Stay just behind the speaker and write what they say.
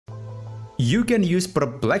You can use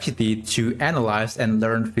Perplexity to analyze and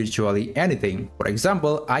learn virtually anything. For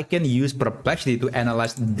example, I can use Perplexity to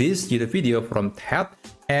analyze this YouTube video from TED,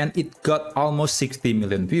 and it got almost 60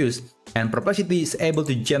 million views. And Perplexity is able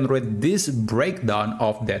to generate this breakdown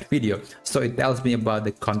of that video. So it tells me about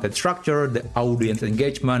the content structure, the audience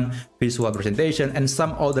engagement, visual presentation, and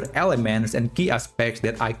some other elements and key aspects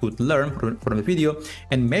that I could learn from the video.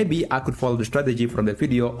 And maybe I could follow the strategy from the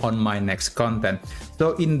video on my next content.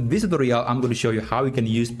 So in this tutorial, I'm going to show you how you can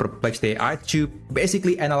use Perplexity AI to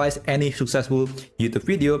basically analyze any successful YouTube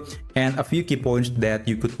video and a few key points that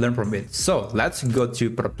you could learn from it. So let's go to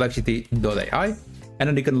perplexity.ai. and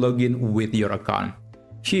then you can log in with your account.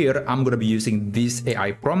 Here, I'm going to be using this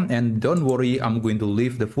AI prompt, and don't worry, I'm going to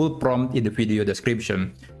leave the full prompt in the video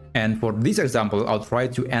description. And for this example, I'll try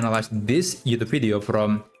to analyze this YouTube video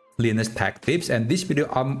from Linus Tech Tips, and this video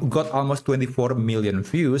got almost 24 million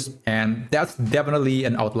views, and that's definitely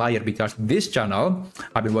an outlier because this channel,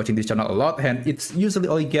 I've been watching this channel a lot, and it's usually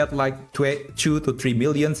only get like 2 to 3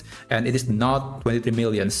 millions, and it is not 23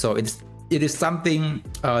 million. So it is something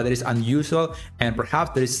that is unusual, and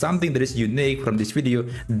perhaps there is something that is unique from this video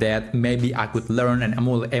that maybe I could learn and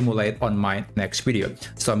emulate on my next video.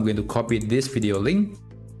 So I'm going to copy this video link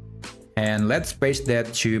and let's paste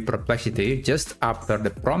that to Perplexity just after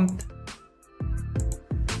the prompt.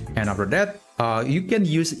 And after that, you can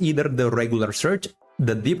use either the regular search,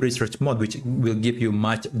 the deep research mode, which will give you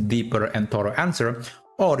much deeper and thorough answer,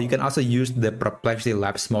 or you can also use the Perplexity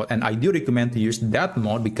Labs mode, and I do recommend to use that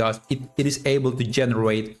mode because it is able to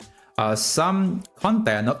generate some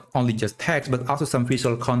content, not only just text, but also some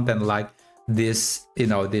visual content like this,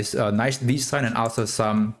 this nice design, and also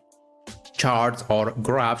some charts or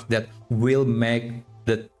graphs that will make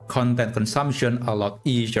the content consumption a lot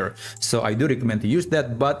easier. So I do recommend to use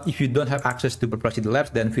that, but if you don't have access to Perplexity Labs,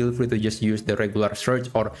 then feel free to just use the regular search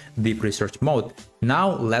or deep research mode.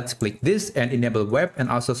 Now let's click this and enable web and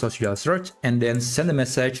also social search, and then send a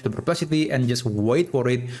message to Perplexity and just wait for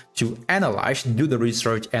it to analyze, do the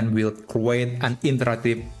research, and will create an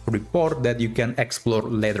interactive report that you can explore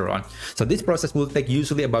later on. So this process will take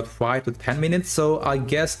usually about 5 to 10 minutes. So I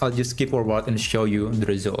guess I'll just skip forward and show you the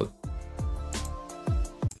result.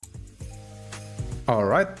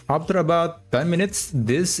 Alright, after about 10 minutes,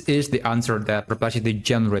 this is the answer that Perplexity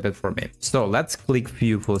generated for me. So let's click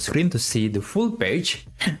view full screen to see the full page,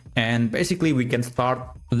 and basically we can start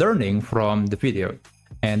learning from the video.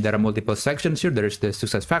 And there are multiple sections here. There is the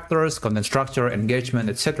success factors, content structure, engagement,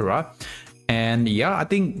 etc. And yeah, I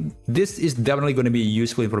think this is definitely going to be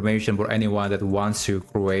useful information for anyone that wants to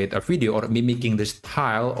create a video or mimicking the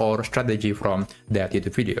style or strategy from that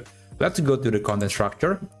YouTube video. Let's go to the content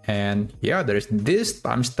structure, and yeah, there is this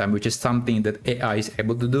timestamp, which is something that AI is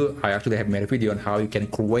able to do. I actually have made a video on how you can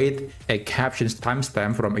create a captions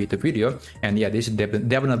timestamp from a YouTube video, and yeah, this is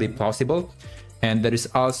definitely possible. And there is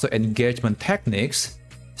also engagement techniques.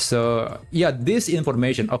 So yeah, this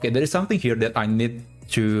information, okay, there is something here that I need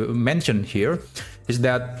to mention here, is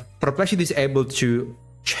that Perplexity is able to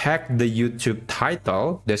check the YouTube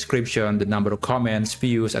title, description, the number of comments,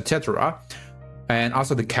 views, etc., and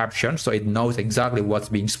also the caption, so it knows exactly what's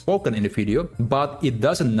being spoken in the video, but it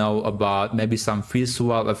doesn't know about maybe some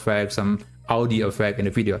visual effects, some audio effect in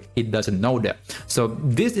the video. It doesn't know that. So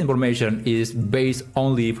this information is based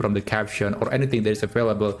only from the caption or anything that is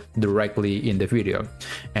available directly in the video.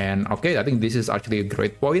 And okay, I think this is actually a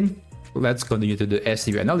great point. Let's continue to do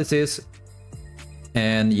SEO analysis.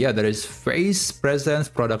 And yeah, there is face, presence,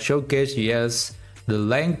 product showcase, yes, the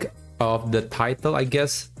length of the title, I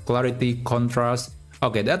guess, clarity, contrast.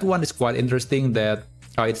 Okay, that one is quite interesting, that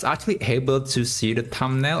it's actually able to see the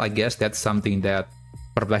thumbnail. I guess that's something that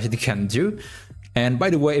Perplexity can do. And by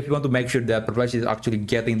the way, if you want to make sure that Perplexity is actually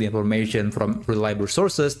getting the information from reliable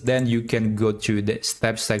sources, then you can go to the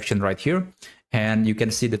steps section right here, and you can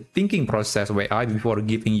see the thinking process of AI before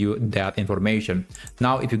giving you that information.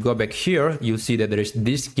 Now, if you go back here, you'll see that there is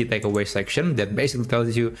this key takeaway section that basically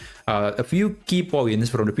tells you a few key points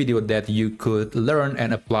from the video that you could learn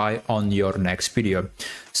and apply on your next video.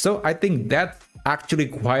 So I think that's actually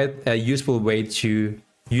quite a useful way to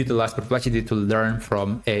utilize Perplexity to learn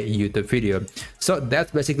from a YouTube video. So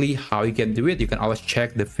that's basically how you can do it. You can always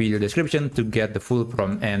check the video description to get the full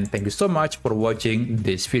prompt. And thank you so much for watching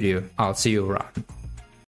this video. I'll see you around.